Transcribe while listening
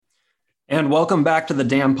And welcome back to the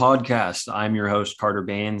Damn Podcast. I'm your host, Carter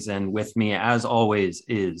Baines, and with me, as always,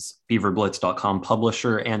 is beaverblitz.com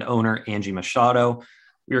publisher and owner Angie Machado.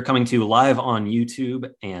 We are coming to you live on YouTube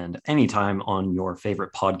and anytime on your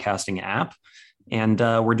favorite podcasting app. And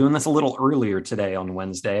we're doing this a little earlier today on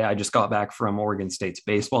Wednesday. I just got back from Oregon State's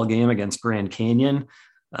baseball game against Grand Canyon.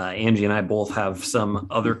 Angie and I both have some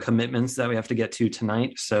other commitments that we have to get to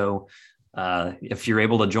tonight. So if you're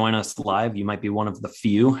able to join us live, you might be one of the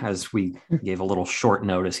few, as we gave a little short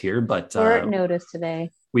notice here, but short notice today.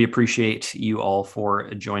 We appreciate you all for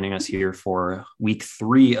joining us here for week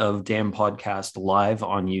 3 of Damn Podcast live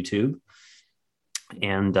on YouTube.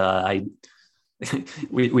 And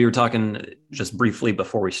we were talking just briefly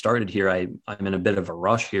before we started here. I'm in a bit of a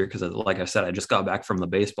rush here because, like I said, I just got back from the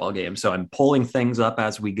baseball game, so I'm pulling things up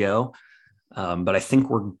as we go. But I think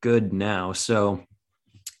we're good now. So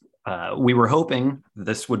we were hoping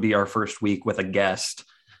this would be our first week with a guest.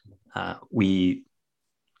 I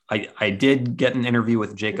did get an interview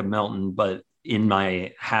with Jacob Melton, but in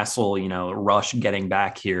my hassle, rush getting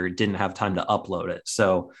back here, didn't have time to upload it.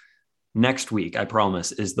 So next week, I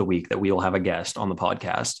promise, is the week that we will have a guest on the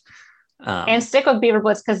podcast. And stick with Beaver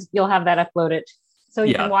Blitz because you'll have that uploaded. So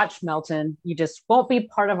you can watch Melton. You just won't be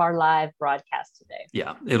part of our live broadcast today.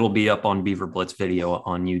 Yeah, it'll be up on Beaver Blitz video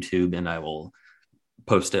on YouTube, and I will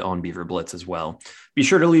post it on Beaver Blitz as well. Be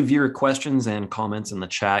sure to leave your questions and comments in the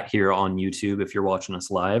chat here on YouTube if you're watching us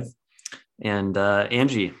live. And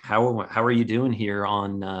Angie, how are you doing here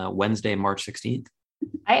on Wednesday, March 16th?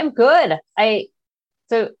 I am good. I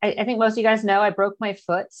think most of you guys know I broke my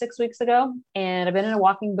foot 6 weeks ago and I've been in a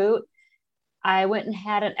walking boot. I went and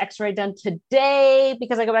had an x-ray done today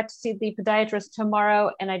because I go back to see the podiatrist tomorrow.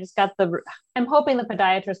 And I just got I'm hoping the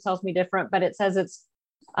podiatrist tells me different, but it says it's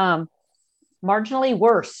marginally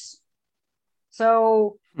worse.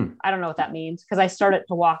 So I don't know what that means because I started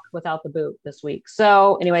to walk without the boot this week.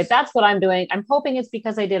 So anyway, that's what I'm doing. I'm hoping it's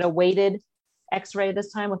because I did a weighted x-ray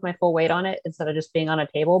this time with my full weight on it instead of just being on a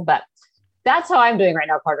table, but that's how I'm doing right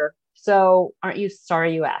now, Carter. So aren't you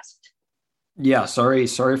sorry you asked? Yeah. Sorry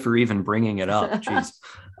for even bringing it up. Jeez.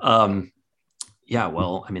 Yeah.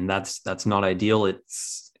 Well, I mean, that's not ideal.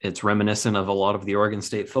 It's reminiscent of a lot of the Oregon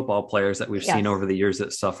State football players that we've seen over the years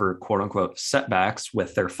that suffer quote unquote setbacks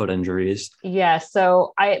with their foot injuries. Yeah.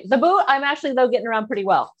 So the boot, I'm actually though getting around pretty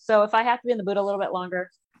well. So if I have to be in the boot a little bit longer,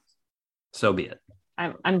 so be it.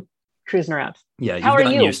 I'm cruising around. Yeah. You've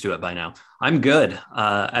gotten used to it by now. I'm good.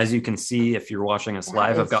 As you can see, if you're watching us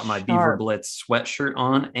live, I've got my Beaver Blitz sweatshirt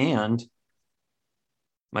on and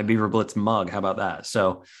my Beaver Blitz mug. How about that?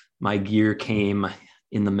 So my gear came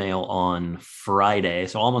in the mail on Friday,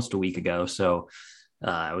 so almost a week ago. So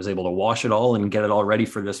I was able to wash it all and get it all ready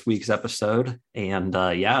for this week's episode. And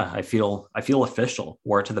I feel official.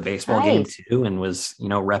 Wore it to the baseball game too, and was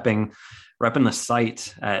repping the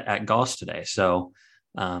site at Goss today. So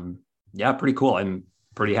pretty cool. I'm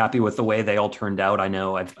pretty happy with the way they all turned out. I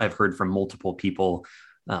know I've heard from multiple people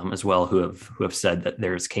as well who have said that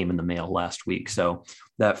theirs came in the mail last week. So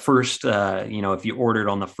that first, if you ordered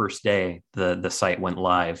on the first day, the site went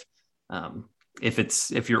live.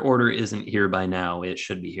 If your order isn't here by now, it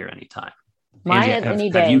should be here anytime. Angie,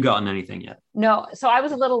 have you gotten anything yet? No. So I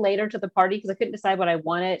was a little later to the party because I couldn't decide what I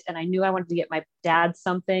wanted, and I knew I wanted to get my dad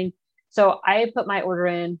something. So I put my order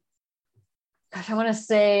in. Gosh, I want to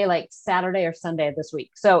say like Saturday or Sunday of this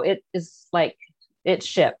week. So it is like it's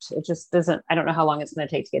shipped. It just doesn't. I don't know how long it's going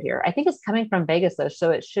to take to get here. I think it's coming from Vegas though,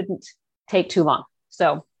 so it shouldn't take too long.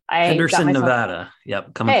 So Henderson, Nevada.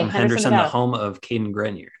 Yep, coming from Henderson, the home of Caden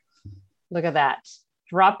Grenier. Look at that.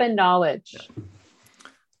 Dropping knowledge. Yeah.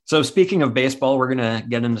 So speaking of baseball, we're going to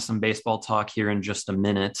get into some baseball talk here in just a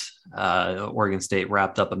minute. Oregon State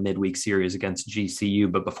wrapped up a midweek series against GCU.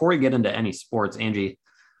 But before we get into any sports, Angie,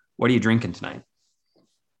 what are you drinking tonight?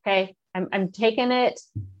 Okay, I'm taking it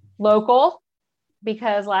local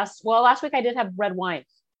because last week I did have red wine.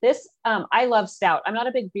 This, I love stout. I'm not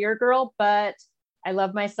a big beer girl, but I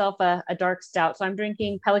love myself a dark stout. So I'm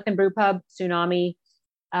drinking Pelican Brew Pub Tsunami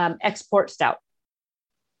Export Stout.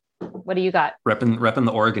 What do you got? Repping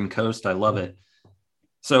the Oregon coast. I love it.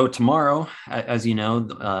 So tomorrow, as you know,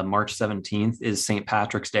 March 17th is St.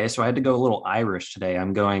 Patrick's Day. So I had to go a little Irish today.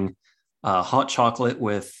 I'm going hot chocolate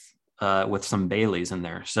with some Baileys in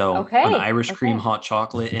there. So an Irish cream hot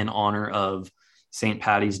chocolate in honor of St.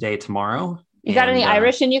 Patty's Day tomorrow. You got any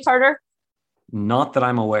Irish in you, Carter? Not that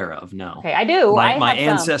I'm aware of. No. Okay, I do. My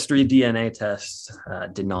ancestry DNA test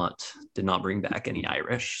did not bring back any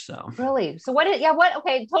Irish. So really, so what?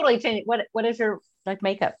 Okay, totally change. What is your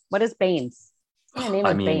makeup? What is Baines?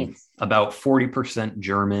 Baines? About 40%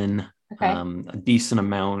 German. Okay. A decent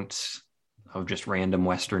amount just random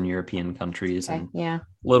Western European countries, Okay, and yeah. a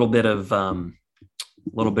little bit of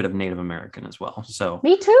Native American as well. So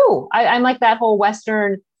Me too. I'm like that whole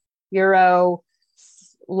Western Euro,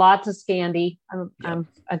 lots of Scandi. I'm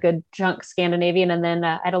a good chunk Scandinavian, and then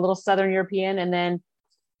I had a little Southern European, and then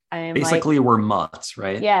I'm basically we're mutts,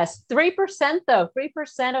 right? Yes, 3% though.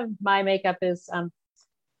 3% of my makeup is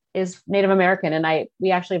Native American, and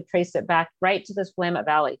we actually have traced it back right to this Willamette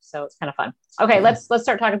Valley, so it's kind of fun. Okay, let's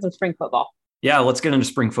start talking some spring football. Yeah, let's get into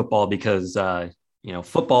spring football because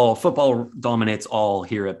football dominates all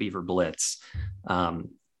here at Beaver Blitz,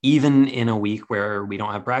 even in a week where we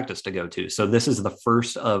don't have practice to go to. So this is the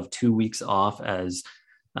first of 2 weeks off as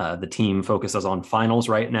the team focuses on finals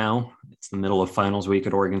right now. It's the middle of finals week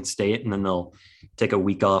at Oregon State, and then they'll take a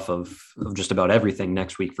week off of just about everything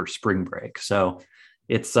next week for spring break. So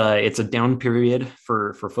it's a down period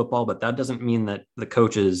for football, but that doesn't mean that the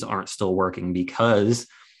coaches aren't still working, because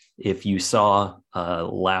if you saw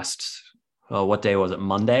what day was it?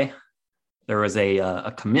 Monday, there was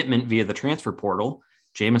a commitment via the transfer portal.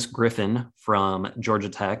 Jameis Griffin from Georgia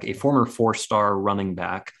Tech, a former 4-star running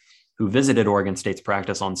back who visited Oregon State's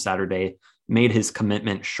practice on Saturday, made his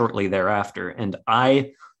commitment shortly thereafter. And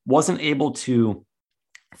I wasn't able to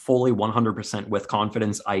fully 100% with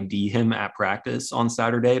confidence ID him at practice on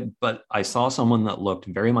Saturday, but I saw someone that looked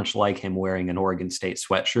very much like him wearing an Oregon State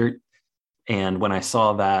sweatshirt. And when I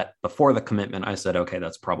saw that before the commitment, I said, okay,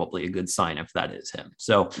 that's probably a good sign if that is him.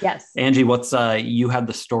 So yes, Angie, what's you had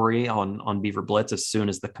the story on Beaver Blitz as soon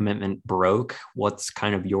as the commitment broke. What's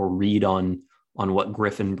kind of your read on what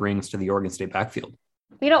Griffin brings to the Oregon State backfield?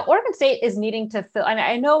 Oregon State is needing to fill, and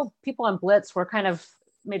I know people on Blitz were kind of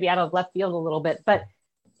maybe out of left field a little bit, but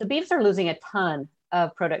the Beavs are losing a ton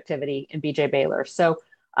of productivity in BJ Baylor. So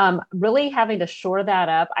really having to shore that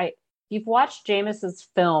up. You've watched Jameis's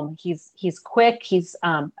film. He's quick. He's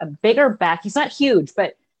a bigger back. He's not huge,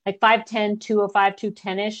 but like 5'10", 205,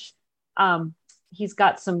 210-ish. He's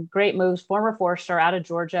got some great moves. Former 4-star out of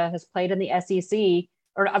Georgia, has played in the SEC,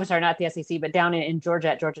 or I'm sorry, not the SEC, but down in Georgia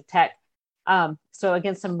at Georgia Tech. So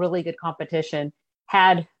against some really good competition.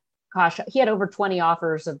 He had over 20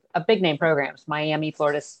 offers of big name programs, Miami,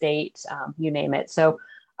 Florida State, you name it. So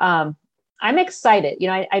I'm excited.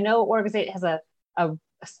 I know Oregon State has a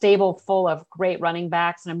stable full of great running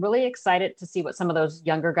backs, and I'm really excited to see what some of those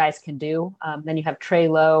younger guys can do. Then you have Trey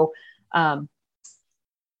Lowe, and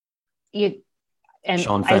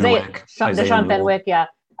Sean Fenwick, Sean Fenwick, yeah,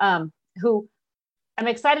 who I'm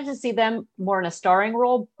excited to see them more in a starring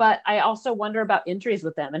role, but I also wonder about injuries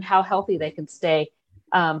with them and how healthy they can stay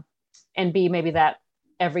and be maybe that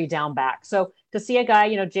every down back. So to see a guy,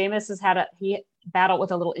 Jameis he battled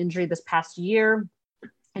with a little injury this past year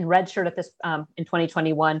and redshirt at this in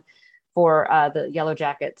 2021 for the Yellow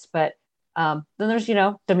Jackets. But then there's,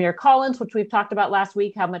 Demir Collins, which we've talked about last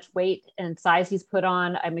week, how much weight and size he's put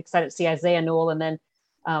on. I'm excited to see Isaiah Newell. And then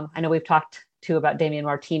I know we've talked too about Damian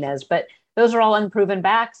Martinez, but those are all unproven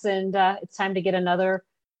backs, and it's time to get another,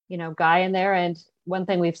 guy in there. And one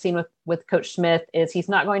thing we've seen with Coach Smith is he's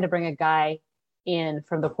not going to bring a guy in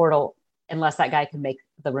from the portal unless that guy can make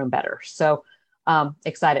the room better. So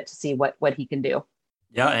excited to see what he can do.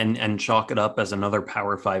 Yeah, and chalk it up as another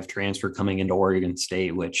Power 5 transfer coming into Oregon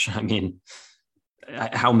State, which, I mean,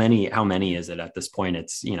 how many is it at this point?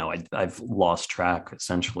 It's, I've lost track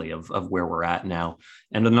essentially of where we're at now.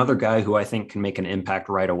 And another guy who I think can make an impact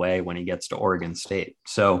right away when he gets to Oregon State.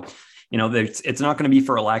 So, it's not going to be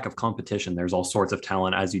for a lack of competition. There's all sorts of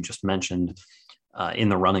talent, as you just mentioned, in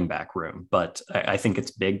the running back room. But I think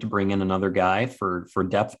it's big to bring in another guy for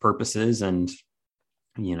depth purposes. And,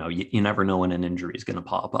 you never know when an injury is going to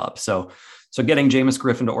pop up. So getting Jameis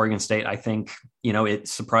Griffin to Oregon State, I think, it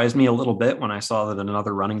surprised me a little bit when I saw that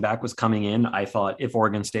another running back was coming in. I thought if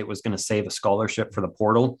Oregon State was going to save a scholarship for the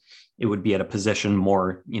portal, it would be at a position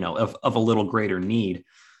more, of a little greater need.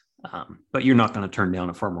 But you're not going to turn down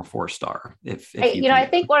a former 4-star. I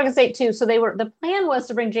think Oregon State too. So the plan was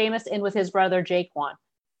to bring Jameis in with his brother, Jaquan.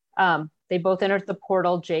 They both entered the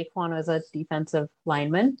portal. Jaquan was a defensive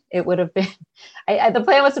lineman. It would have been, the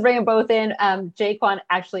plan was to bring them both in. Jaquan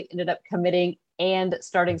actually ended up committing and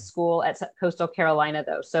starting school at Coastal Carolina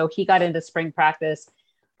though. So he got into spring practice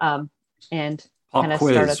and kind of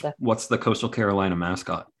started what's the Coastal Carolina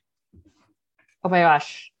mascot? Oh my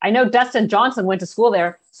gosh. I know Dustin Johnson went to school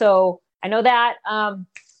there. So I know that. I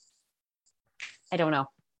don't know.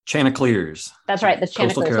 Chanticleers. That's right. The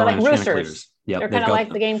Chanticleers. They're like roosters. Yep, they're kind of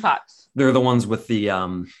like the Gamecocks. They're the ones with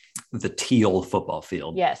the teal football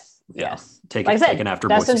field. Yes. Yeah. Yes. Taken after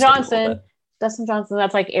Dustin Johnson. Dustin Johnson.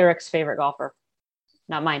 That's like Eric's favorite golfer.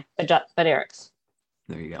 Not mine, but Eric's.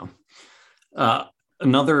 There you go.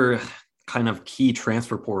 Another kind of key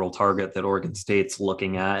transfer portal target that Oregon State's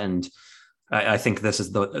looking at. And I think this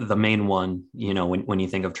is the main one, you know, when you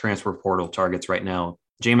think of transfer portal targets right now.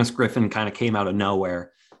 Jameis Griffin kind of came out of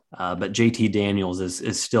nowhere, but JT Daniels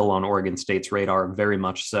is still on Oregon State's radar, very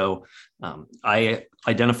much so. I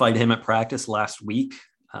identified him at practice last week.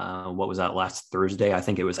 What was that, last Thursday? I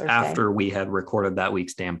think it was Thursday, after we had recorded that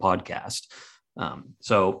week's damn podcast. And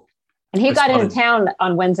he got in town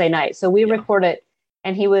on Wednesday night. So we recorded,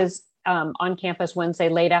 and he was on campus Wednesday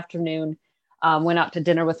late afternoon. Went out to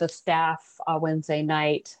dinner with the staff Wednesday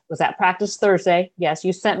night. Was at practice Thursday. Yes,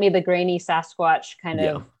 you sent me the grainy Sasquatch kind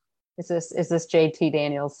of. Is this JT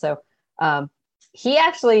Daniels? So he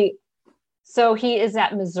is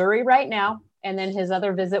at Missouri right now, and then his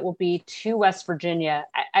other visit will be to West Virginia.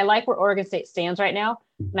 I like where Oregon State stands right now,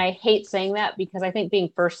 and I hate saying that because I think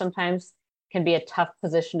being first sometimes can be a tough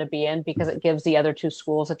position to be in because it gives the other two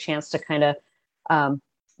schools a chance to kind of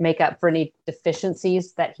make up for any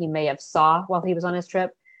deficiencies that he may have saw while he was on his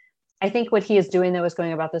trip. I think what he is doing, though, is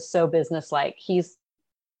going about this so business-like. He's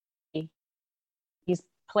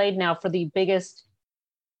played now for the biggest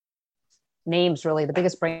names, really, the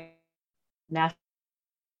biggest brand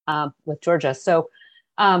with Georgia. So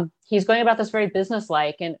he's going about this very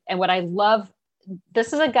business-like. And what I love,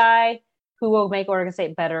 this is a guy who will make Oregon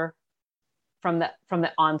State better from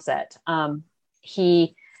the onset.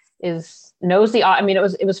 He knows the, I mean,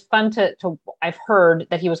 it was fun to I've heard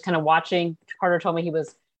that he was kind of watching. Carter told me he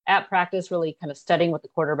was at practice, really kind of studying what the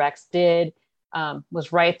quarterbacks did,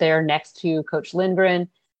 was right there next to Coach Lindgren.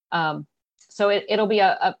 So it'll be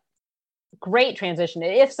a great transition.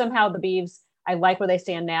 If somehow the Beavs, I like where they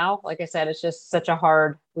stand now. Like I said, it's just such a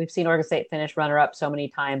hard, we've seen Oregon State finish runner up so many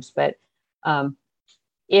times, but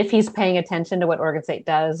if he's paying attention to what Oregon State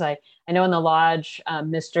does, I know in the Lodge,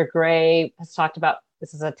 Mr. Gray has talked about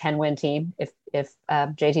this is a 10-win team if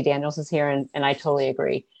JT Daniels is here, and I totally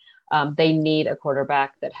agree. They need a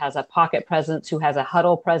quarterback that has a pocket presence, who has a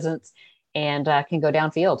huddle presence, and can go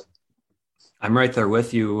downfield. I'm right there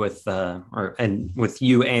with you with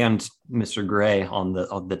you and Mr. Gray on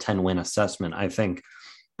the 10-win assessment. I think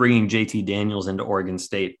bringing JT Daniels into Oregon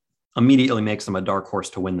State immediately makes them a dark horse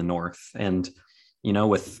to win the North. And you know,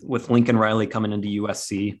 with Lincoln Riley coming into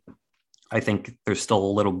USC, I think there's still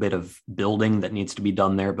a little bit of building that needs to be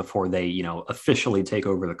done there before they, you know, officially take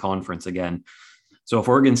over the conference again. So if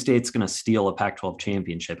Oregon State's going to steal a Pac-12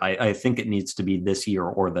 championship, I think it needs to be this year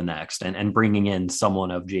or the next. And bringing in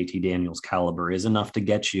someone of JT Daniels' caliber is enough to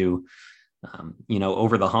get you, you know,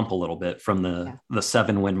 over the hump a little bit from the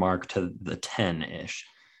 7-win mark to the 10-ish.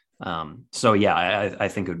 So yeah, I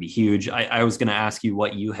think it would be huge. I was going to ask you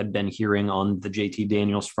what you had been hearing on the JT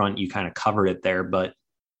Daniels front. You kind of covered it there, but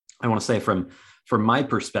I want to say from my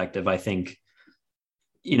perspective, I think,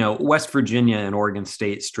 you know, West Virginia and Oregon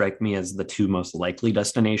State strike me as the two most likely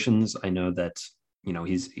destinations. I know that, you know,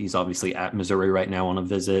 he's obviously at Missouri right now on a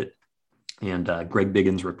visit, and Greg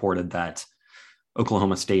Biggins reported that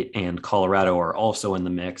Oklahoma State and Colorado are also in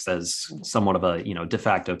the mix as somewhat of a, you know, de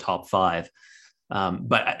facto top 5.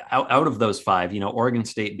 But out of those 5, you know, Oregon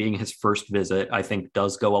State being his first visit, I think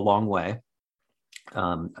does go a long way.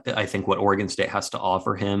 I think what Oregon State has to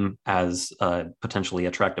offer him as a potentially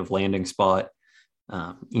attractive landing spot,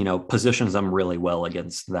 you know, positions them really well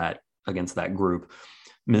against that group.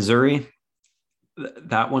 Missouri,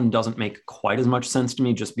 that one doesn't make quite as much sense to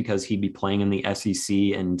me just because he'd be playing in the SEC,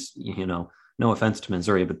 and, you know, no offense to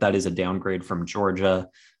Missouri, but that is a downgrade from Georgia.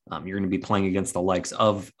 You're going to be playing against the likes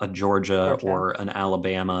of a Georgia or an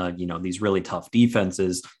Alabama, you know, these really tough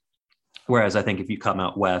defenses. Whereas I think if you come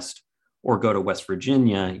out west or go to West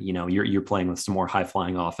Virginia, you know, you're playing with some more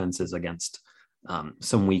high-flying offenses against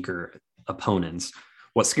some weaker opponents.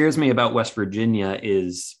 What scares me about West Virginia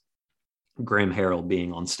is Graham Harrell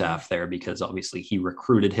being on staff there, because obviously he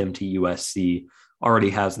recruited him to USC,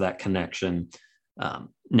 already has that connection.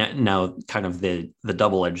 Now kind of the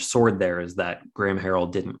double-edged sword there is that Graham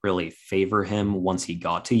Harrell didn't really favor him once he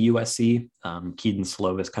got to USC. Keaton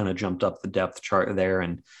Slovis kind of jumped up the depth chart there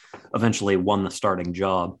and eventually won the starting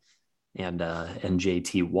job, and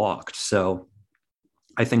JT walked. So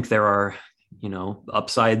I think there are, you know,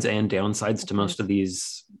 upsides and downsides to most of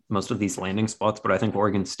these landing spots, but I think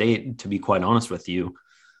Oregon State, to be quite honest with you,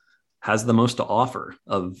 has the most to offer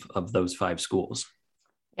of those 5 schools.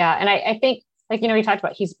 Yeah, and I think, like, you know, we talked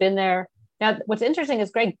about, he's been there. Now, what's interesting is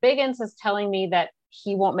Greg Biggins is telling me that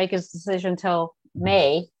he won't make his decision till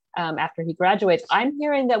May, after he graduates. I'm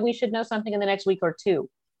hearing that we should know something in the next week or 2.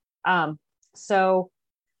 So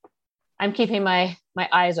I'm keeping my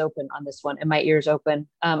eyes open on this one and my ears open.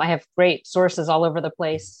 I have great sources all over the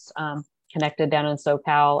place, connected down in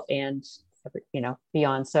SoCal and, you know,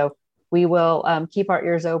 beyond. So we will keep our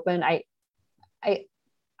ears open.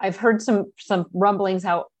 I've heard some rumblings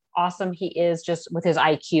how awesome he is just with his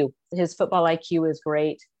IQ. His football IQ is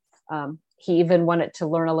great. He even wanted to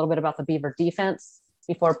learn a little bit about the Beaver defense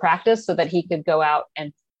before practice so that he could go out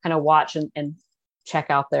and kind of watch and check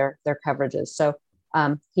out their coverages. So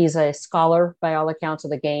he's a scholar by all accounts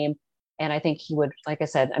of the game. And I think he would, like I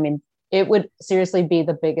said, I mean, it would seriously be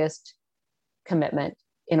the biggest commitment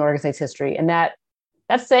in Oregon State's history. And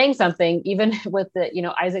that's saying something, even with the,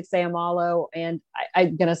 Isaac Seumalo and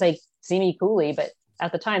I'm going to say Simi Cooley, but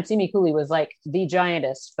at the time, Simi Cooley was like the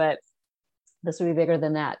giantess, but this would be bigger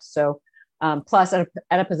than that. So plus at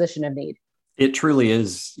a position of need. It truly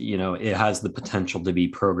is, it has the potential to be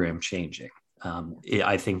program changing.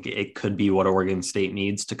 I think it could be what Oregon State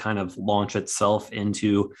needs to kind of launch itself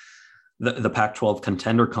into the Pac-12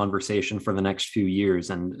 contender conversation for the next few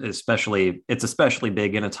years. And it's especially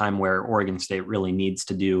big in a time where Oregon State really needs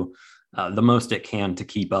to do the most it can to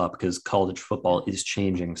keep up, because college football is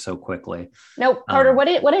changing so quickly. No, Carter, what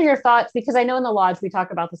are your thoughts? Because I know in the Lodge, we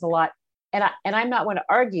talk about this a lot, and I'm not going to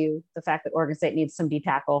argue the fact that Oregon State needs some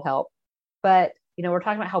D-tackle help, but, we're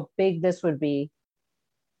talking about how big this would be.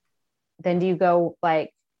 Then do you go,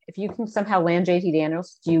 like, if you can somehow land JT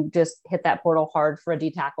Daniels, do you just hit that portal hard for a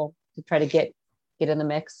D-tackle to try to get in the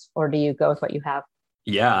mix, or do you go with what you have?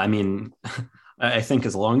 Yeah, I mean, I think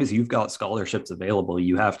as long as you've got scholarships available,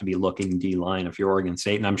 you have to be looking D-line if you're Oregon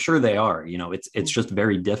State, and I'm sure they are. It's just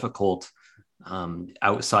very difficult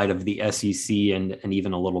outside of the SEC and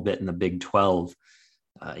even a little bit in the Big 12,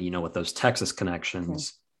 with those Texas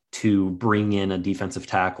connections, to bring in a defensive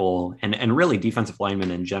tackle and really defensive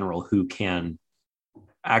linemen in general who can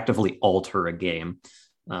actively alter a game.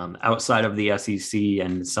 Outside of the SEC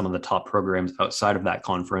and some of the top programs outside of that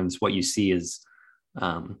conference, what you see is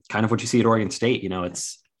kind of what you see at Oregon State.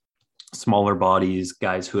 It's smaller bodies,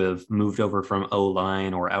 guys who have moved over from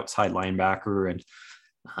O-line or outside linebacker. And,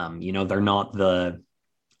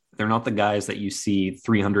 they're not the guys that you see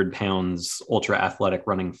 300 pounds, ultra athletic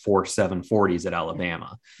running 4.7 40s at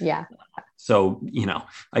Alabama. Yeah. So,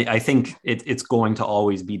 I think it's going to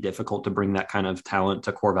always be difficult to bring that kind of talent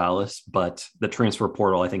to Corvallis, but the transfer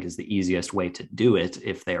portal, I think, is the easiest way to do it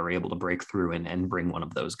if they are able to break through and bring one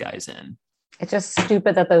of those guys in. It's just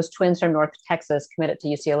stupid that those twins from North Texas committed to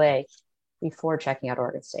UCLA before checking out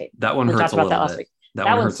Oregon State. That one hurts a little bit. That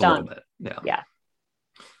one hurts a little bit. Yeah.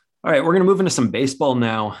 All right, we're going to move into some baseball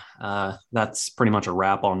now. That's pretty much a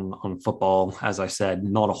wrap on football. As I said,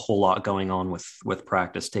 not a whole lot going on with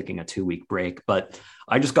practice, taking a 2-week break. But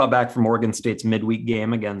I just got back from Oregon State's midweek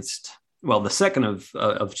game the second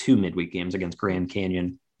of two midweek games against Grand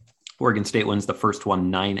Canyon. Oregon State wins the first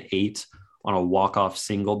one 9-8 on a walk-off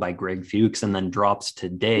single by Greg Fuchs, and then drops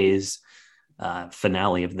today's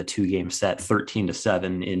finale of the 2-game set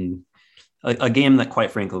 13-7 in a game that, quite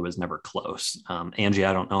frankly, was never close. Angie,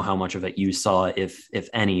 I don't know how much of it you saw, if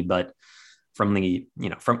any, but from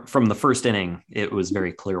the first inning, it was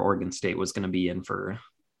very clear Oregon State was going to be in for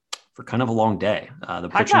kind of a long day. The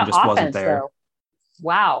pitching just offense, wasn't there. Though.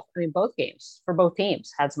 Wow. I mean, both games for both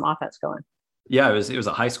teams had some offense going. Yeah, it was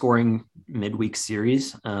a high scoring midweek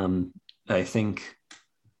series. I think,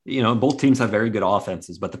 both teams have very good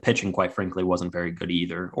offenses, but the pitching, quite frankly, wasn't very good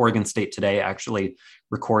either. Oregon State today actually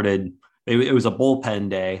recorded, it was a bullpen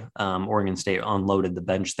day. Oregon State unloaded the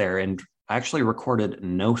bench there and actually recorded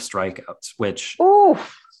no strikeouts, which,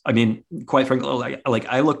 I mean, quite frankly, like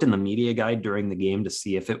I looked in the media guide during the game to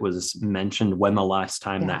see if it was mentioned when the last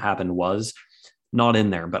time that happened was. Not in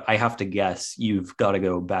there, but I have to guess you've got to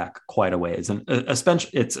go back quite a ways. And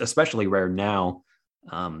it's especially rare now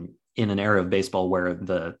in an era of baseball where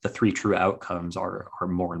the three true outcomes are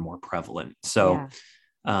more and more prevalent. So,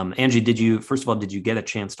 Angie, did you get a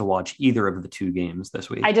chance to watch either of the two games this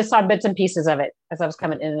week? I just saw bits and pieces of it as I was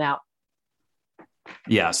coming in and out.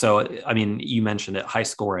 Yeah. So, I mean, you mentioned it, high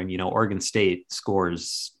scoring, Oregon State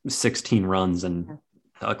scores 16 runs and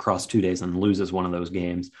across 2 days and loses one of those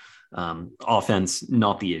games. Offense,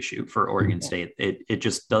 not the issue for Oregon State. It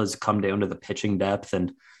just does come down to the pitching depth,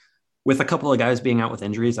 and with a couple of guys being out with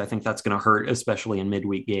injuries, I think that's going to hurt, especially in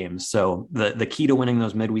midweek games. So the key to winning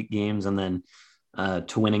those midweek games and then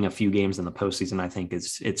to winning a few games in the postseason, I think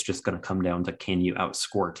it's just going to come down to, can you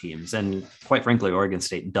outscore teams? And quite frankly, Oregon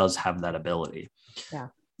State does have that ability.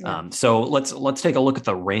 Yeah. So let's take a look at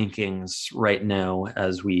the rankings right now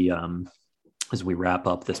as we wrap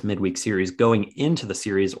up this midweek series. Going into the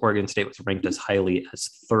series, Oregon State was ranked as highly as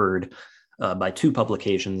third by two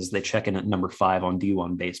publications. They check in at number 5 on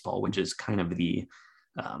D1 Baseball, which is kind of the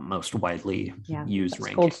most widely used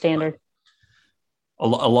ranking. Gold standard. a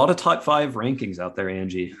lot of top five rankings out there,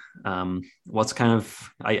 Angie. What's kind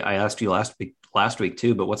of, I asked you last week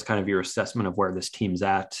too, but what's kind of your assessment of where this team's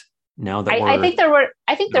at now that I think they're where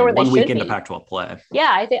they should be. 1 week into Pac-12 play? Yeah,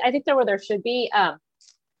 I think they're where they should be.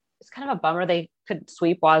 It's kind of a bummer they could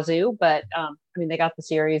sweep Wazoo, but I mean, they got the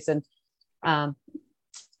series, and I'm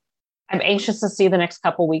anxious to see the next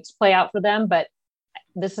couple weeks play out for them. But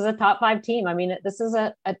this is a top 5 team. I mean, this is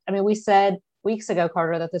I mean, we said weeks ago,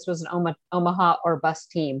 Carter, that this was an Omaha or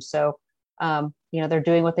bust team. So, they're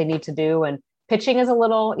doing what they need to do, and pitching is a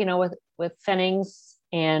little, with Fennings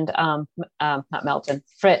and not Melton,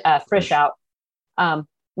 Frisch out,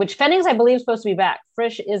 which Fennings, I believe, is supposed to be back.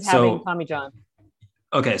 Frisch is having Tommy John.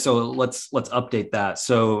 Okay, so let's update that.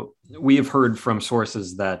 So we have heard from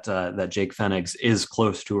sources that Jake Fennings is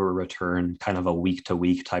close to a return, kind of a week to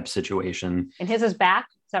week type situation. And his is back.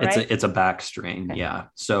 Is that right? It's a back strain. Okay. Yeah.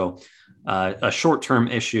 So a short term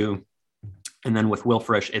issue. And then with Will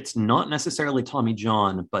Frisch, it's not necessarily Tommy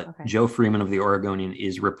John, but okay. Joe Freeman of the Oregonian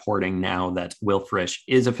is reporting now that Will Frisch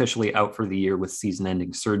is officially out for the year with season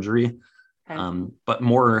ending surgery. Okay. But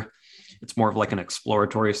it's more of like an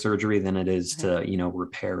exploratory surgery than it is to,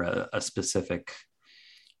 repair a specific,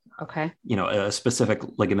 a specific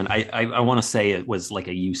ligament. I want to say it was like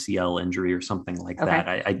a UCL injury or something like that.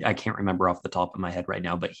 I can't remember off the top of my head right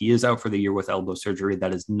now, but he is out for the year with elbow surgery.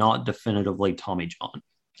 That is not definitively Tommy John.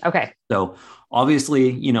 Okay. So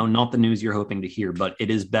obviously, not the news you're hoping to hear, but it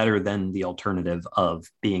is better than the alternative of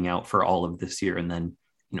being out for all of this year and then,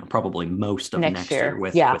 probably most of next year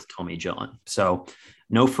with Tommy John. So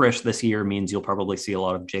no Frisch this year means you'll probably see a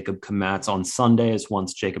lot of Jacob Komatz on Sundays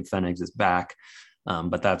once Jacob Fennings is back.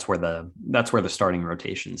 But that's where the starting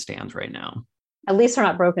rotation stands right now. At least they're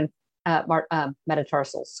not broken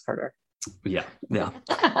metatarsals, Carter. Yeah.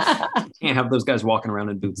 Can't have those guys walking around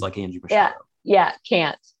in boots like Angie Machado. Yeah,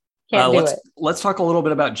 can't do it. Let's talk a little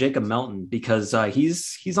bit about Jacob Melton because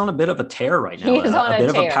he's on a bit of a tear right now. He's on a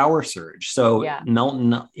bit tear. Of a power surge. So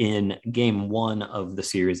Melton in game 1 of the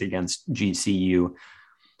series against GCU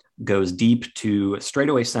goes deep to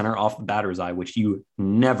straightaway center off the batter's eye, which you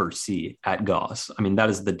never see at Goss. I mean,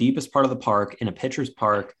 that is the deepest part of the park in a pitcher's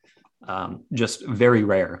park. Just very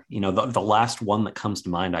rare. The last one that comes to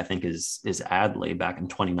mind, I think, is Adley back in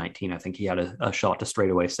 2019. I think he had a shot to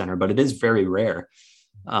straightaway center, but it is very rare.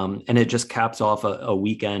 And it just caps off a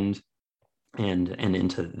weekend and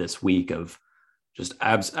into this week of just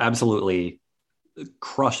absolutely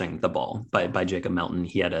crushing the ball by Jacob Melton.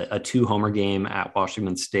 He had a 2-homer game at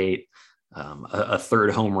Washington State, a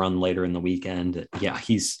 3rd home run later in the weekend. Yeah,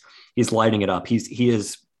 he's lighting it up. He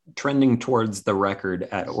is trending towards the record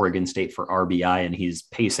at Oregon State for RBI, and he's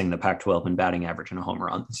pacing the Pac-12 in batting average and home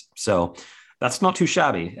runs. So that's not too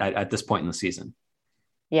shabby at this point in the season.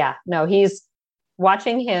 Yeah, no, he's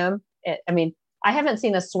watching him. I mean, I haven't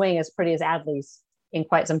seen a swing as pretty as Adley's in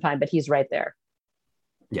quite some time, but he's right there.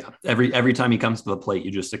 Yeah. Every time he comes to the plate,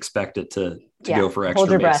 you just expect it to go for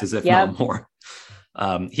extra bases, if not more.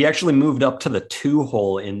 He actually moved up to the 2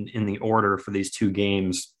 hole in the order for these 2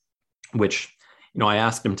 games, which, I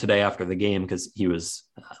asked him today after the game because he was,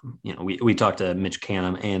 we talked to Mitch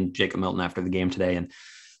Canham and Jacob Melton after the game today.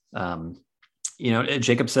 And,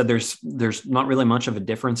 Jacob said there's not really much of a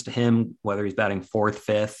difference to him, whether he's batting 4th,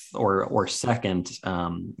 5th or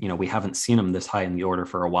 2nd. We haven't seen him this high in the order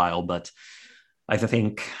for a while, but I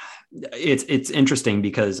think it's interesting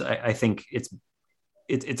because I think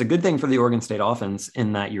it's a good thing for the Oregon State offense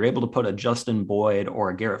in that you're able to put a Justin Boyd or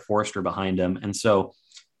a Garrett Forster behind him. And so,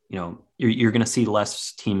 you're going to see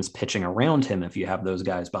less teams pitching around him if you have those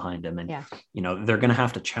guys behind him. And, they're going to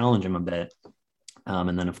have to challenge him a bit.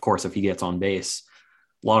 And then, of course, if he gets on base,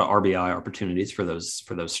 a lot of RBI opportunities for those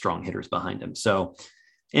strong hitters behind him. So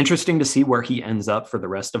interesting to see where he ends up for the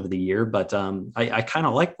rest of the year. But I kind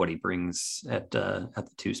of like what he brings at the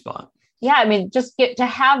 2 spot. Yeah, I mean, just get to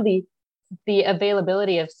have the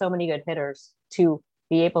availability of so many good hitters to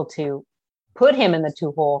be able to put him in the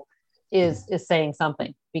 2 hole is saying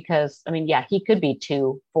something, because I mean, yeah, he could be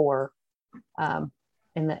 2, 4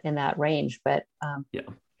 in that range, but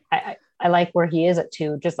I like where he is at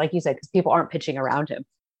 2, just like you said, because people aren't pitching around him.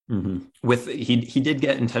 Mm-hmm. He did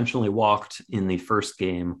get intentionally walked in the first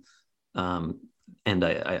game, and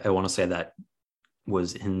I want to say that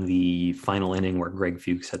was in the final inning where Greg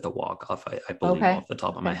Fuchs hit the walk off. I believe off the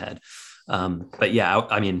top of my head. But yeah,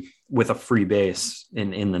 I mean, with a free base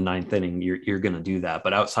in the 9th inning, you're going to do that.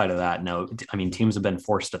 But outside of that, no. I mean, teams have been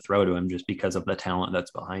forced to throw to him just because of the talent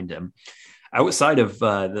that's behind him. Outside of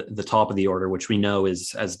the top of the order, which we know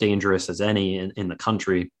is as dangerous as any in the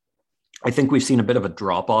country, I think we've seen a bit of a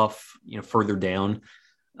drop off, further down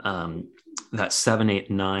that 7,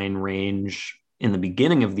 8, 9 range. in the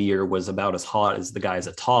beginning of the year was about as hot as the guys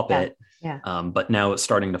atop it. Yeah. But now it's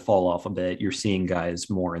starting to fall off a bit. You're seeing guys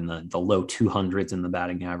more in the low 200s in the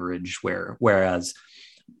batting average, whereas,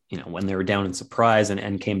 when they were down in Surprise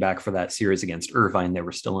and came back for that series against Irvine, they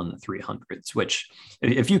were still in the 300s, which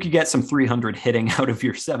if you could get some 300 hitting out of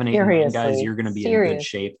your 7, 8, 9 guys, you're going to be in good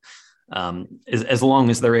shape. As long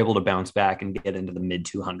as they're able to bounce back and get into the mid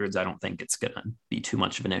 200s, I don't think it's going to be too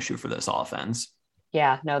much of an issue for this offense.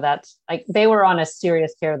 Yeah, no, that's like they were on a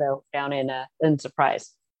serious tear though down in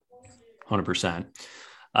Surprise. 100%.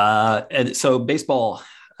 And so baseball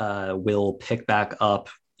will pick back up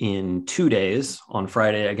in 2 days on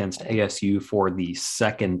Friday against ASU for the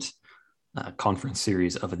second conference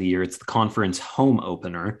series of the year. It's the conference home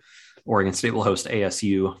opener. Oregon State will host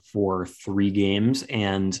ASU for 3 games.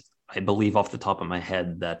 And I believe off the top of my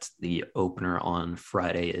head that the opener on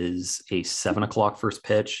Friday is a 7:00 first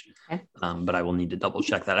pitch. Okay. But I will need to double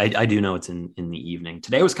check that. I do know it's in the evening.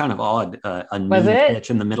 Today was kind of odd. A noon pitch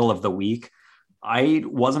in the middle of the week. I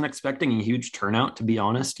wasn't expecting a huge turnout, to be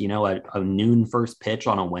honest. A noon first pitch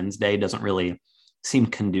on a Wednesday doesn't really seem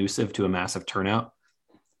conducive to a massive turnout.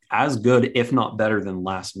 As good, if not better, than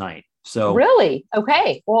last night. So really,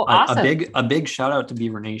 okay, well, awesome. A big shout out to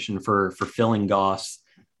Beaver Nation for filling Goss.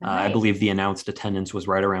 Nice. I believe the announced attendance was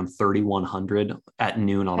right around 3,100 at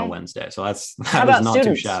noon on a Wednesday. So that was not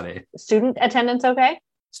too shabby. Student attendance, okay?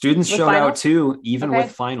 Students showed out too, even with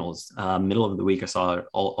finals. Middle of the week, I saw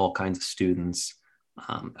all kinds of students.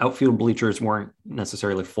 Outfield bleachers weren't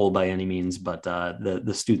necessarily full by any means, but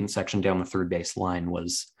the student section down the third base line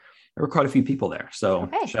there were quite a few people there. So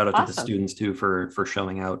shout out to the students too for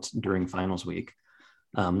showing out during finals week.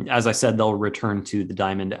 As I said, they'll return to the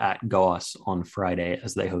Diamond at Goss on Friday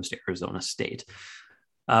as they host Arizona State.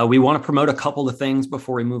 We want to promote a couple of things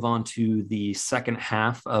before we move on to the second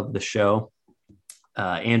half of the show.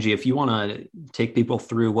 Angie, if you want to take people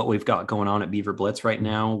through what we've got going on at Beaver Blitz right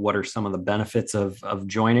now, what are some of the benefits of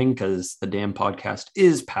joining? Because the damn podcast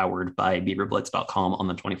is powered by beaverblitz.com on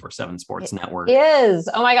the 24/7 Sports Network. It is.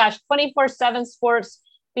 Oh my gosh, 24/7 Sports,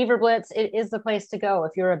 Beaver Blitz. It is the place to go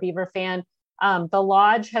if you're a Beaver fan. The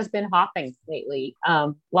Lodge has been hopping lately.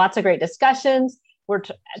 Lots of great discussions.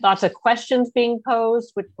 Lots of questions being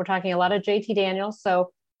posed. We're talking a lot of JT Daniels.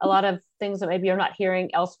 So a lot of things that maybe you're not hearing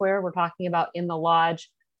elsewhere, we're talking about in the Lodge.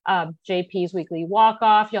 JP's weekly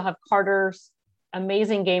walk-off. You'll have Carter's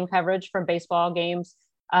amazing game coverage from baseball games.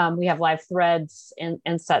 We have live threads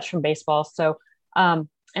and such from baseball. So, and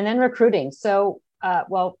then recruiting. So,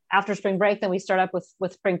 after spring break, then we start up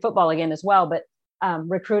with spring football again as well. But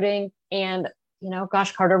recruiting and,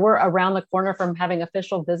 gosh, Carter, we're around the corner from having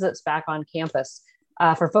official visits back on campus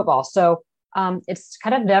for football. So, it's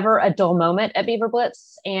kind of never a dull moment at Beaver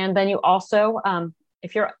Blitz. And then you also,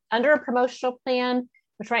 if you're under a promotional plan,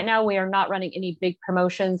 which right now we are not running any big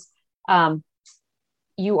promotions,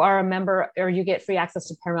 you are a member or you get free access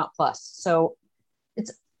to Paramount Plus. So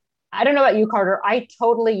I don't know about you, Carter. I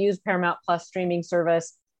totally use Paramount Plus streaming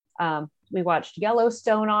service. We watched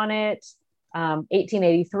Yellowstone on it.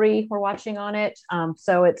 1883 we're watching on it.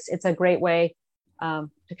 So it's a great way to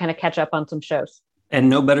kind of catch up on some shows. And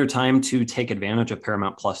no better time to take advantage of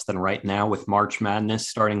Paramount Plus than right now with March Madness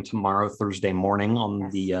starting tomorrow, Thursday morning on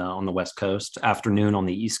the West Coast, afternoon on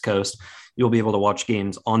the East Coast. You'll be able to watch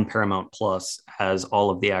games on Paramount Plus as all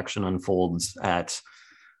of the action unfolds at,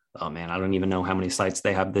 oh man, I don't even know how many sites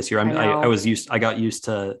they have this year. I got used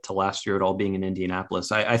to last year it all being in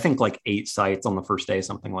Indianapolis. I think like 8 sites on the first day,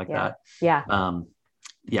 something like that. Yeah.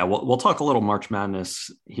 We'll talk a little March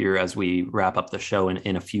Madness here as we wrap up the show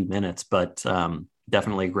in a few minutes, but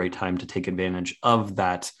definitely a great time to take advantage of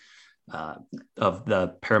that, of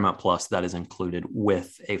the Paramount Plus that is included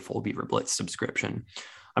with a full Beaver Blitz subscription.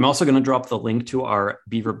 I'm also going to drop the link to our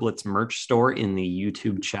Beaver Blitz merch store in the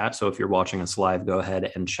YouTube chat. So if you're watching us live, go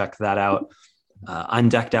ahead and check that out. I'm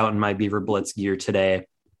decked out in my Beaver Blitz gear today.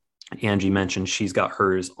 Angie mentioned she's got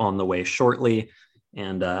hers on the way shortly.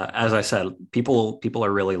 And as I said, people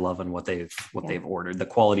are really loving what they've ordered. The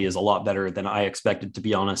quality is a lot better than I expected, to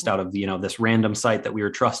be honest, out of this random site that we were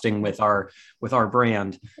trusting with our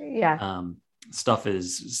brand. Yeah. Stuff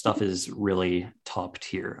is really top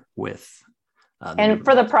tier with. And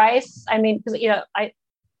for the price, I mean, because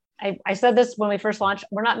I said this when we first launched,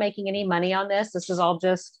 we're not making any money on this. This is all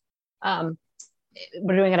just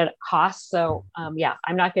we're doing it at a cost. So I'm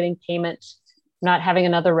not getting payment. Not having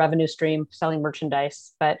another revenue stream selling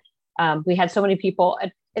merchandise, but we had so many people.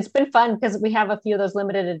 It's been fun because we have a few of those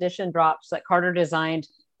limited edition drops that Carter designed,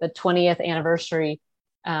 the 20th anniversary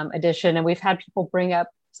edition. And we've had people bring up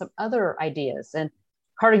some other ideas. And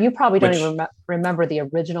Carter, you probably don't even remember the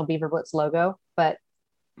original Beaver Blitz logo, but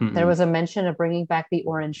There was a mention of bringing back the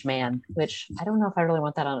Orange Man, which I don't know if I really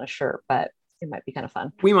want that on a shirt, but it might be kind of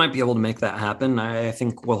fun. We might be able to make that happen. I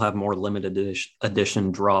think we'll have more limited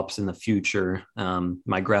edition drops in the future.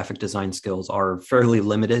 My graphic design skills are fairly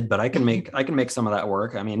limited, but I can make some of that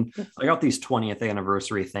work. I mean, I got these 20th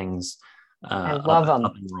anniversary things. I love them.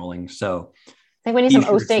 Up and rolling. So I think we need some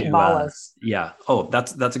O-State ballas. Yeah. Oh,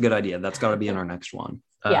 that's a good idea. That's got to be in our next one.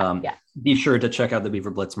 Yeah. Be sure to check out the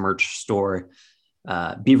Beaver Blitz merch store,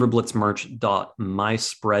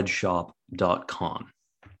 beaverblitzmerch.myspreadshop.com.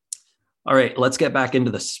 All right, let's get back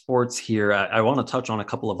into the sports here. I want to touch on a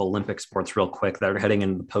couple of Olympic sports real quick that are heading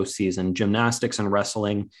into the postseason. Gymnastics and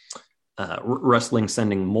wrestling. Wrestling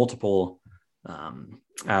sending multiple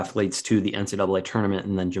athletes to the NCAA tournament,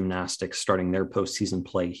 and then gymnastics starting their postseason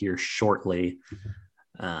play here shortly.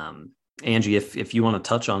 Angie, if you want to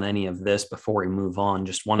touch on any of this before we move on,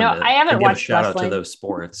 just wanted to I haven't give watched a shout wrestling. out to those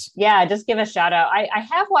sports. Yeah, just give a shout out. I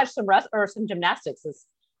have watched some gymnastics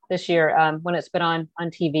this year when it's been on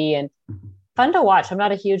TV, and fun to watch. I'm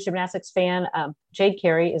not a huge gymnastics fan. Jade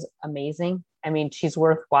Carey is amazing. I mean, she's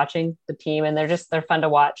worth watching, the team, and they're fun to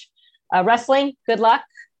watch. Wrestling, good luck.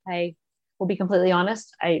 I will be completely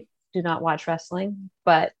honest. I do not watch wrestling,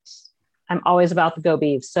 but I'm always about the Go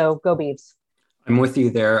Beavs. So go Beavs. I'm with you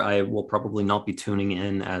there. I will probably not be tuning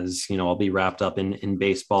in, as I'll be wrapped up in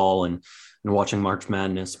baseball and watching March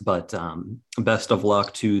Madness, but best of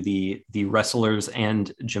luck to the wrestlers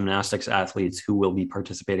and gymnastics athletes who will be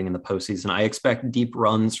participating in the postseason. I expect deep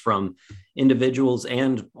runs from individuals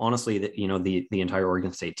and honestly the entire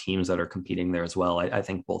Oregon State teams that are competing there as well. I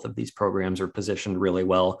think both of these programs are positioned really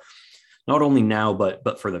well, not only now,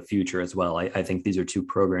 but for the future as well. I think these are two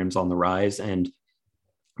programs on the rise, and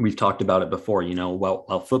we've talked about it before,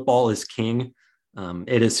 while football is king,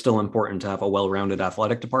 it is still important to have a well-rounded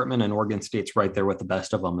athletic department, and Oregon State's right there with the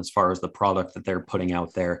best of them as far as the product that they're putting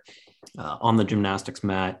out there on the gymnastics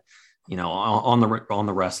mat, on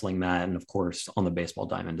the wrestling mat, and of course on the baseball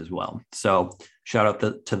diamond as well. So shout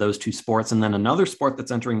out to those two sports. And then another sport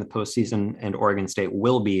that's entering the postseason, and Oregon State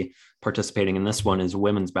will be participating in this one, is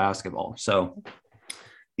women's basketball. So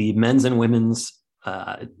the men's and women's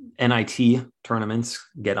NIT tournaments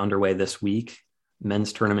get underway this week.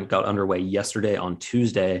 Men's tournament got underway yesterday on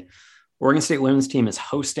Tuesday. Oregon State women's team is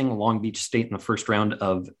hosting Long Beach State in the first round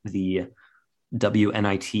of the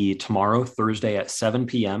WNIT tomorrow, Thursday at 7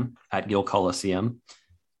 p.m. at Gill Coliseum.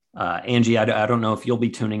 Angie, I don't know if you'll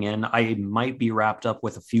be tuning in. I might be wrapped up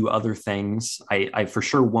with a few other things. I for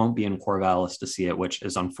sure won't be in Corvallis to see it, which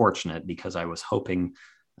is unfortunate because I was hoping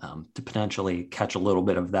to potentially catch a little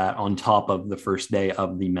bit of that on top of the first day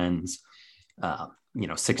of the men's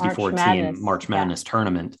 64-team March Madness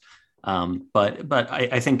tournament. But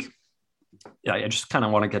I think I just kind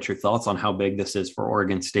of want to get your thoughts on how big this is for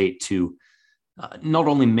Oregon State to not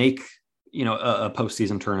only make, a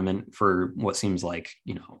postseason tournament for what seems like,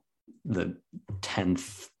 the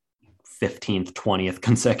 10th, 15th, 20th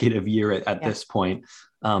consecutive year at this point,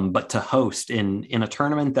 but to host in a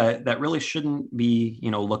tournament that really shouldn't be,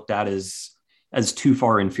 looked at as too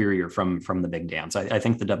far inferior from the big dance. I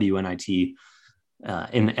think the WNIT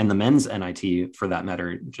and the men's NIT, for that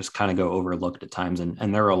matter, just kind of go overlooked at times.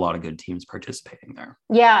 And there are a lot of good teams participating there.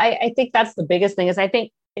 Yeah, I think that's the biggest thing, is I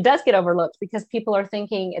think it does get overlooked because people are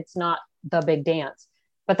thinking it's not the big dance,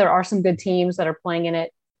 but there are some good teams that are playing in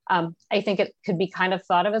it. I think it could be kind of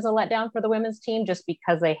thought of as a letdown for the women's team, just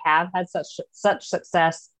because they have had such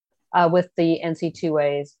success with the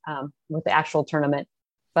NC2As, with the actual tournament.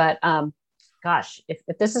 But gosh, if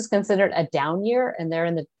this is considered a down year and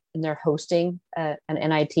they're hosting an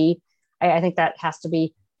NIT, I think that has to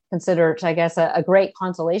be considered, I guess, a great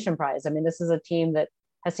consolation prize. I mean, this is a team that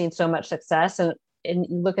has seen so much success, and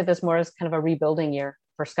you look at this more as kind of a rebuilding year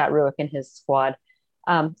for Scott Rueck and his squad.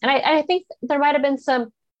 And I think there might have been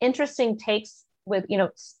some interesting takes with,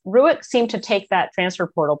 Rueck seemed to take that transfer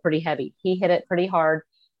portal pretty heavy. He hit it pretty hard.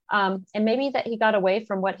 And maybe that he got away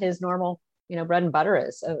from what his normal, bread and butter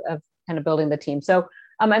is of kind of building the team. So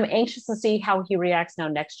I'm anxious to see how he reacts now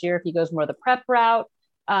next year, if he goes more the prep route.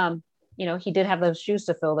 He did have those shoes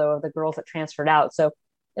to fill, though, of the girls that transferred out. So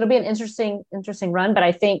it'll be an interesting run. But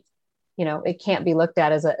I think, it can't be looked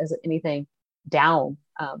at as anything down,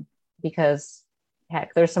 because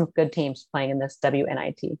heck, there's some good teams playing in this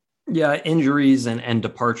WNIT. Yeah, injuries and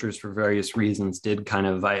departures for various reasons did kind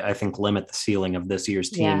of, I think, limit the ceiling of this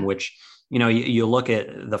year's team, which, you look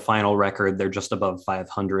at the final record, they're just above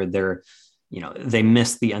 500. They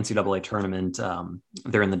missed the NCAA tournament.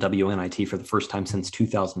 They're in the WNIT for the first time since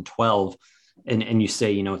 2012. And you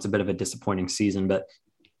say, it's a bit of a disappointing season, but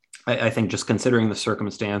I think just considering the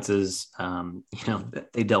circumstances,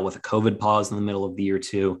 they dealt with a COVID pause in the middle of the year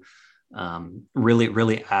too. Really,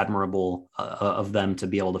 really admirable of them to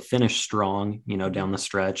be able to finish strong, down the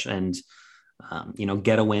stretch and,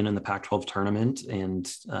 get a win in the Pac-12 tournament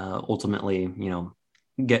and ultimately,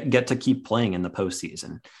 get to keep playing in the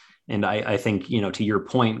postseason. And I think, to your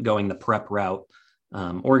point, going the prep route,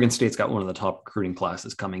 Oregon State's got one of the top recruiting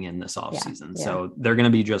classes coming in this offseason. Yeah. So they're going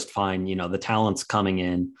to be just fine. The talent's coming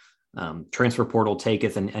in, transfer portal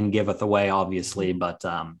taketh and giveth away, obviously. But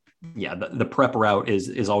the prep route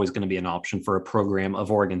is always going to be an option for a program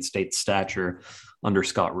of Oregon State's stature under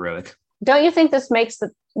Scott Rueck. Don't you think this makes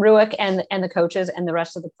the Rueck and the coaches and the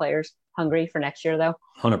rest of the players hungry for next year, though?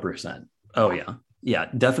 100%. Oh, yeah. Yeah,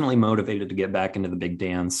 definitely motivated to get back into the big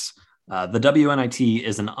dance. The WNIT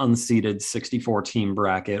is an unseeded 64-team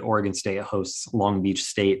bracket. Oregon State hosts Long Beach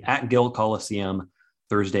State at Gill Coliseum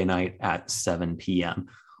Thursday night at 7 p.m.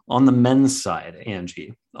 On the men's side,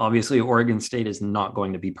 Angie, obviously Oregon State is not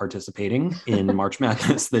going to be participating in March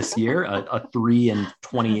Madness this year. A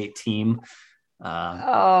 3-28 team.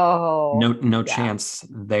 No chance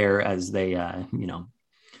there as they,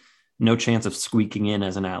 no chance of squeaking in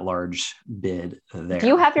as an at-large bid there. Do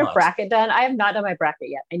you have your bracket done? I have not done my bracket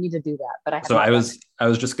yet. I need to do that, but I have. So I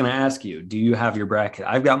was just going to ask you, do you have your bracket?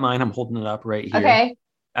 I've got mine. I'm holding it up right here. Okay.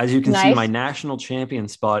 As you can see, my national champion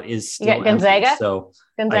spot is still empty. Gonzaga? So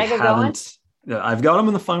Gonzaga going? I've got them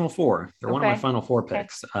in the Final Four. They're one of my Final Four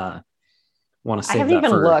picks. Want to save I haven't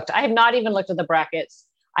even looked. I have not even looked at the brackets.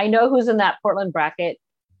 I know who's in that Portland bracket.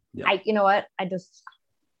 Yeah. You know what? I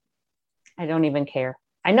don't even care.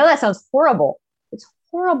 I know that sounds horrible. It's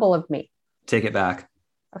horrible of me. Take it back.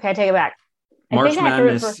 Okay, I take it back. March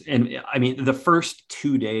Madness, and I mean the first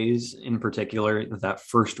 2 days in particular, that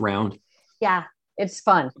first round. Yeah, it's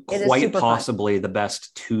fun. It quite is super possibly fun. The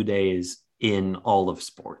best 2 days in all of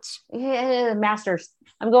sports. Yeah, Masters.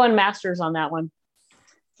 I'm going Masters on that one.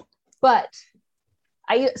 But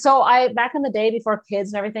I back in the day before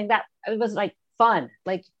kids and everything, that it was like fun.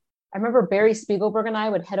 Like I remember Barry Spiegelberg and I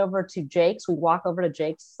would head over to Jake's. We'd walk over to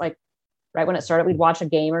Jake's like right when it started. We'd watch a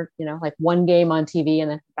game or, like one game on TV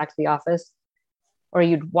and then back to the office. Or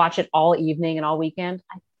you'd watch it all evening and all weekend.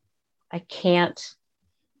 I can't.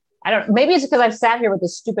 I don't. Maybe it's because I've sat here with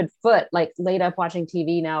this stupid foot like laid up watching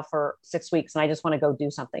TV now for 6 weeks and I just want to go do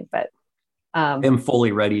something. But I'm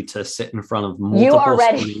fully ready to sit in front of multiple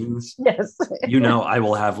screens. Yes. I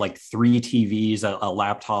will have like 3 TVs, a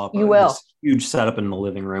laptop. You will. This huge setup in the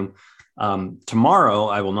living room. Tomorrow,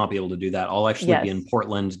 I will not be able to do that. I'll actually be in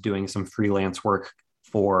Portland doing some freelance work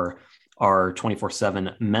for our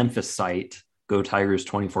 24/7 Memphis site, Go Tigers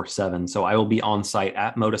 24/7. So I will be on site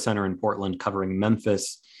at Moda Center in Portland covering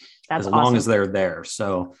Memphis as long as they're there.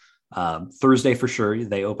 So Thursday for sure,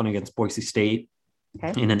 they open against Boise State.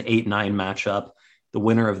 Okay. In an 8-9 matchup. The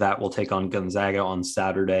winner of that will take on Gonzaga on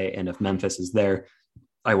Saturday. And if Memphis is there,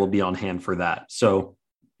 I will be on hand for that. So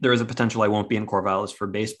there is a potential I won't be in Corvallis for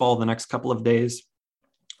baseball the next couple of days.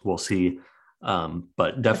 We'll see.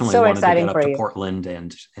 But definitely wanted to get up to Portland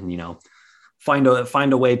and find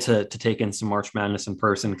a way to take in some March Madness in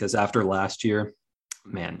person, because after last year,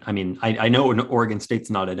 man, I mean, I know Oregon State's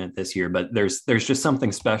not in it this year, but there's just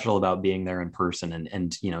something special about being there in person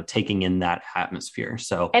and taking in that atmosphere.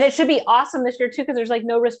 So, and it should be awesome this year too, because there's like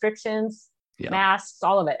no restrictions, masks,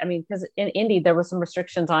 all of it. I mean, because in Indy there was some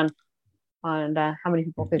restrictions on how many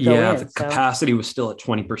people could go in. Yeah, the capacity was still at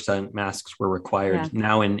 20%. Masks were required. Yeah.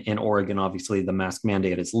 Now in Oregon, obviously the mask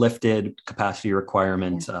mandate is lifted. Capacity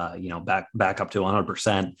requirement, back up to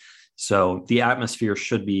 100%. So the atmosphere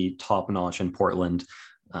should be top notch in Portland.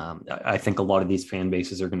 I think a lot of these fan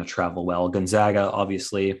bases are going to travel well. Gonzaga,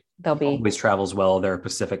 obviously, always travels well. They're a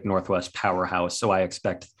Pacific Northwest powerhouse. So I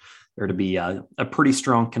expect there to be a pretty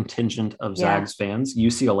strong contingent of Zags fans.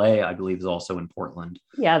 UCLA, I believe, is also in Portland.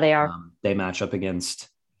 Yeah, they are. They match up against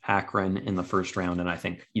Akron in the first round, and I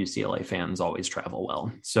think UCLA fans always travel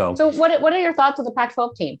well. So what are your thoughts of the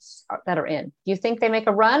Pac-12 teams that are in? Do you think they make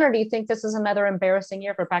a run, or do you think this is another embarrassing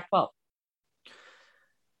year for Pac-12?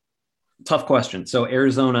 Tough question. So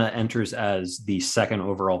Arizona enters as the second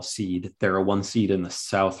overall seed. They're a 1 seed in the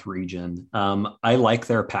South region. I like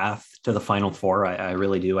their path to the Final Four. I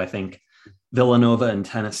really do. I think Villanova and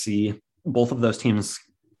Tennessee, both of those teams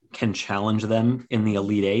can challenge them in the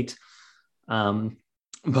Elite Eight.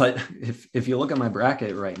 But if you look at my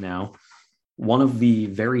bracket right now, one of the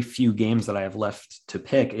very few games that I have left to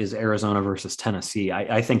pick is Arizona versus Tennessee.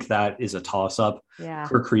 I think that is a toss-up. Yeah.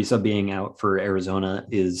 Kirk Kriisa being out for Arizona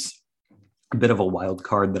is a bit of a wild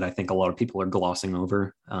card that I think a lot of people are glossing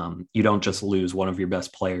over. You don't just lose one of your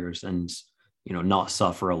best players and not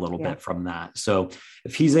suffer a little bit from that. So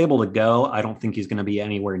if he's able to go, I don't think he's going to be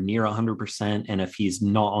anywhere near 100%. And if he's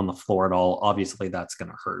not on the floor at all, obviously that's going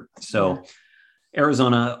to hurt. So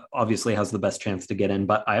Arizona obviously has the best chance to get in,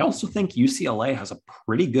 but I also think UCLA has a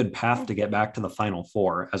pretty good path to get back to the Final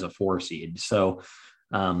Four as a 4 seed. So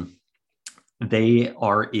they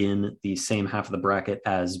are in the same half of the bracket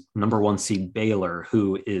as number 1 seed Baylor,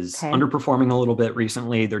 who is underperforming a little bit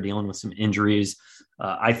recently. They're dealing with some injuries.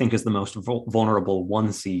 I think is the most vulnerable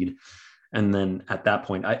 1 seed. And then at that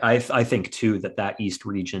point, I think too that East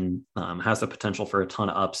region has the potential for a ton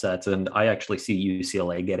of upsets. And I actually see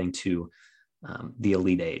UCLA getting to the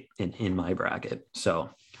Elite Eight in my bracket. So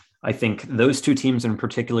I think those 2 teams in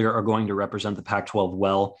particular are going to represent the Pac-12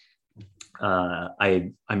 well.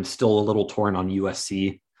 I'm still a little torn on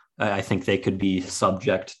USC. I think they could be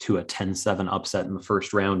subject to a 10-7 upset in the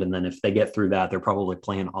first round. And then if they get through that, they're probably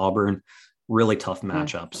playing Auburn. Really tough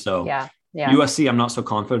matchup. So USC, I'm not so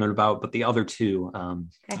confident about, but the other 2,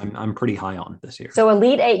 I'm pretty high on this year. So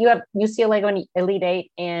Elite Eight, you have UCLA going Elite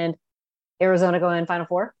Eight and Arizona going Final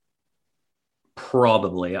Four?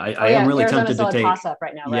 Probably. I am really Arizona's tempted to take toss-up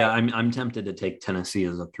right now, right? Yeah, I'm tempted to take Tennessee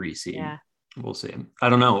as a 3 seed. Yeah. We'll see. I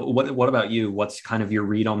don't know. What about you? What's kind of your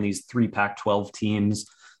read on these 3 Pac-12 teams?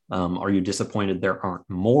 Are you disappointed there aren't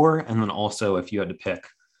more? And then also, if you had to pick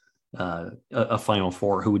a Final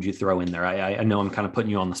Four, who would you throw in there? I know I'm kind of putting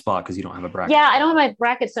you on the spot because you don't have a bracket. Yeah, I don't have my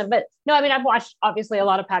brackets done, but no, I mean, I've watched obviously a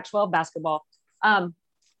lot of Pac-12 basketball. I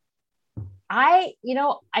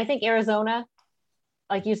think Arizona,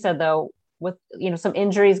 like you said, though, with, some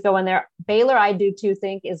injuries going there. Baylor, I do too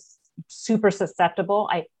think is super susceptible.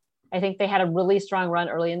 I think they had a really strong run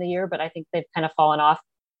early in the year, but I think they've kind of fallen off.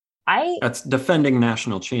 That's defending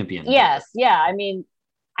national champion. Yes. Yeah. I mean,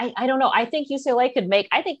 I don't know. I think UCLA could make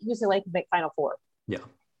Final Four. Yeah.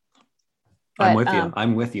 But,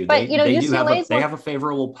 I'm with you. But they have a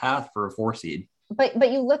favorable path for a 4 seed.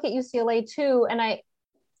 But you look at UCLA too. And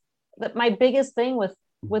my biggest thing with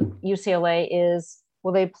UCLA is,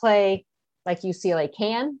 will they play like UCLA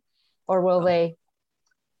can, or will they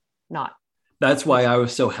not? That's why I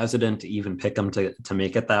was so hesitant to even pick them to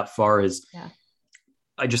make it that far.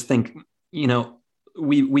 I just think,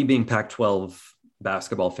 we being Pac-12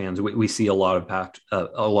 basketball fans, we see a lot of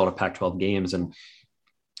Pac-12 games, and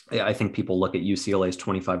I think people look at UCLA's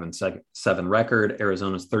 25-7 record,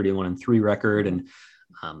 Arizona's 31-3 record, and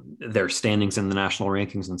their standings in the national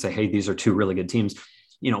rankings, and say, hey, these are 2 really good teams.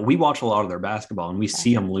 We watch a lot of their basketball, and we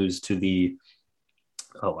see them lose to the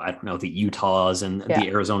Utahs and the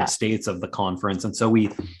Arizona States of the conference. And so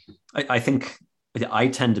I think I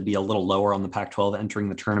tend to be a little lower on the Pac-12 entering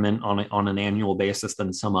the tournament on an annual basis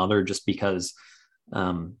than some other, just because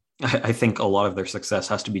I think a lot of their success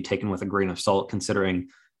has to be taken with a grain of salt, considering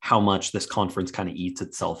how much this conference kind of eats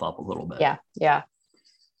itself up a little bit. Yeah. Yeah.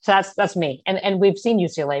 So that's me. And we've seen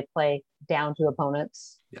UCLA play down to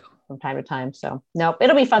opponents from time to time. So no,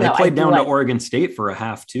 it'll be fun. They played down to Oregon State for a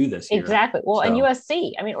half too this year. Exactly. Well, and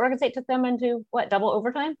USC, I mean, Oregon State took them into double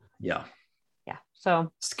overtime? Yeah. Yeah.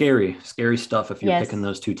 So scary stuff if you're picking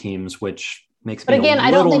those 2 teams, which makes me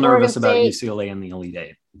a little nervous about UCLA and the Elite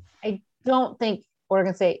Eight. I don't think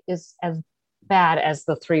Oregon State is as bad as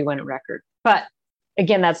the 3-win record, but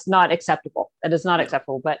again, that's not acceptable. That is not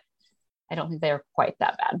acceptable, but I don't think they're quite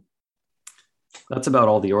that bad. That's about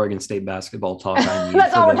all the Oregon State basketball talk I need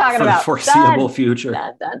That's all we're talking about. The foreseeable future.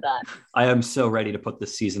 Done. I am so ready to put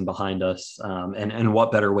this season behind us. And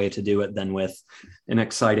what better way to do it than with an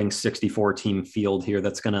exciting 64 team field here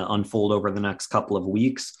that's going to unfold over the next couple of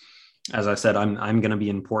weeks. As I said, I'm going to be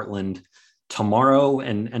in Portland tomorrow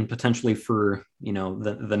and potentially for,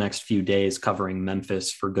 the next few days covering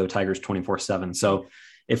Memphis for Go Tigers 24/7. So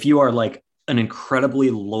if you are like an incredibly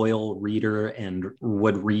loyal reader and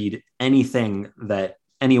would read anything that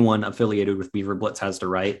anyone affiliated with Beaver Blitz has to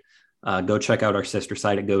write, go check out our sister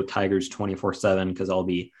site at Go Tigers 24/7, because I'll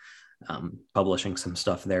be publishing some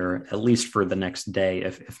stuff there at least for the next day,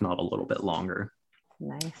 if not a little bit longer.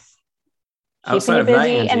 Nice. Outside Keeping you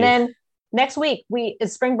busy. Angie, and then next week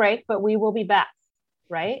is spring break, but we will be back,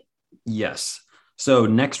 right? Yes. So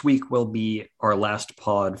next week will be our last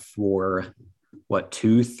pod for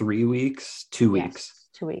 2-3 weeks? 2 weeks.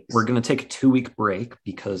 2 weeks. We're going to take a 2-week break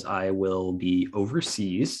because I will be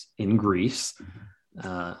overseas in Greece.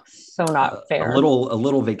 So not fair. A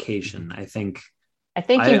little vacation. I think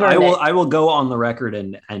I will go on the record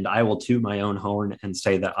and I will toot my own horn and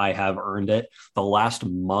say that I have earned it. The last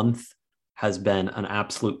month has been an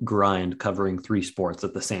absolute grind covering 3 sports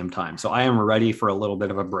at the same time. So I am ready for a little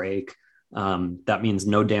bit of a break. That means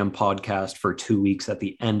no damn podcast for 2 weeks at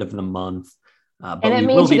the end of the month. But and it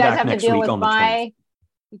means you guys have to deal with my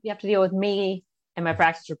you have to deal with me and my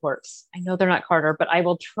practice reports. I know they're not Carter, but I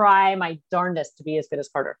will try my darndest to be as good as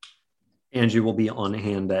Carter. Angie will be on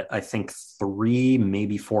hand at, I think, 3,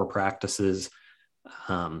 maybe 4 practices.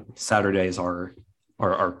 Saturdays are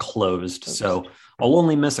closed, so I'll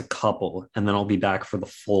only miss a couple, and then I'll be back for the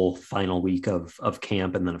full final week of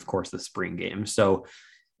camp, and then of course the spring game. So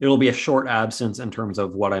it'll be a short absence in terms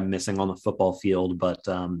of what I'm missing on the football field, but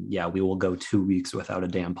yeah, we will go 2 weeks without a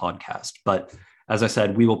damn podcast. But as I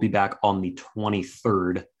said, we will be back on the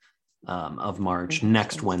 23rd of March,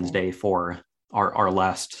 next Wednesday, for our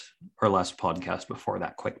last podcast before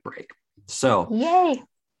that quick break. So yay.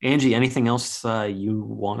 Angie, anything else you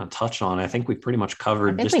want to touch on? I think we pretty much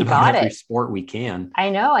covered just about every sport we can. I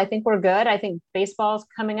know. I think we're good. I think baseball's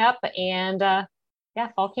coming up, and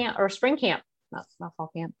fall camp or spring camp. Not fall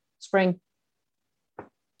camp, spring.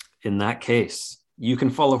 In that case, you can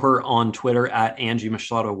follow her on Twitter at Angie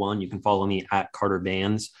Machado 1. You can follow me at Carter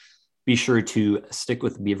Bands. Be sure to stick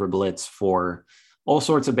with Beaver Blitz for all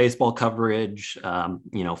sorts of baseball coverage,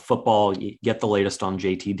 football. You get the latest on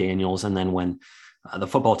JT Daniels. And then when the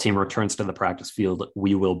football team returns to the practice field,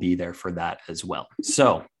 we will be there for that as well.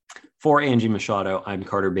 So for Angie Machado, I'm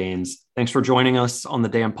Carter Baines. Thanks for joining us on the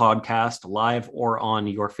Damn Podcast, live or on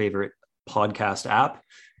your favorite podcast app.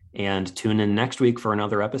 And tune in next week for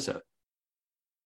another episode.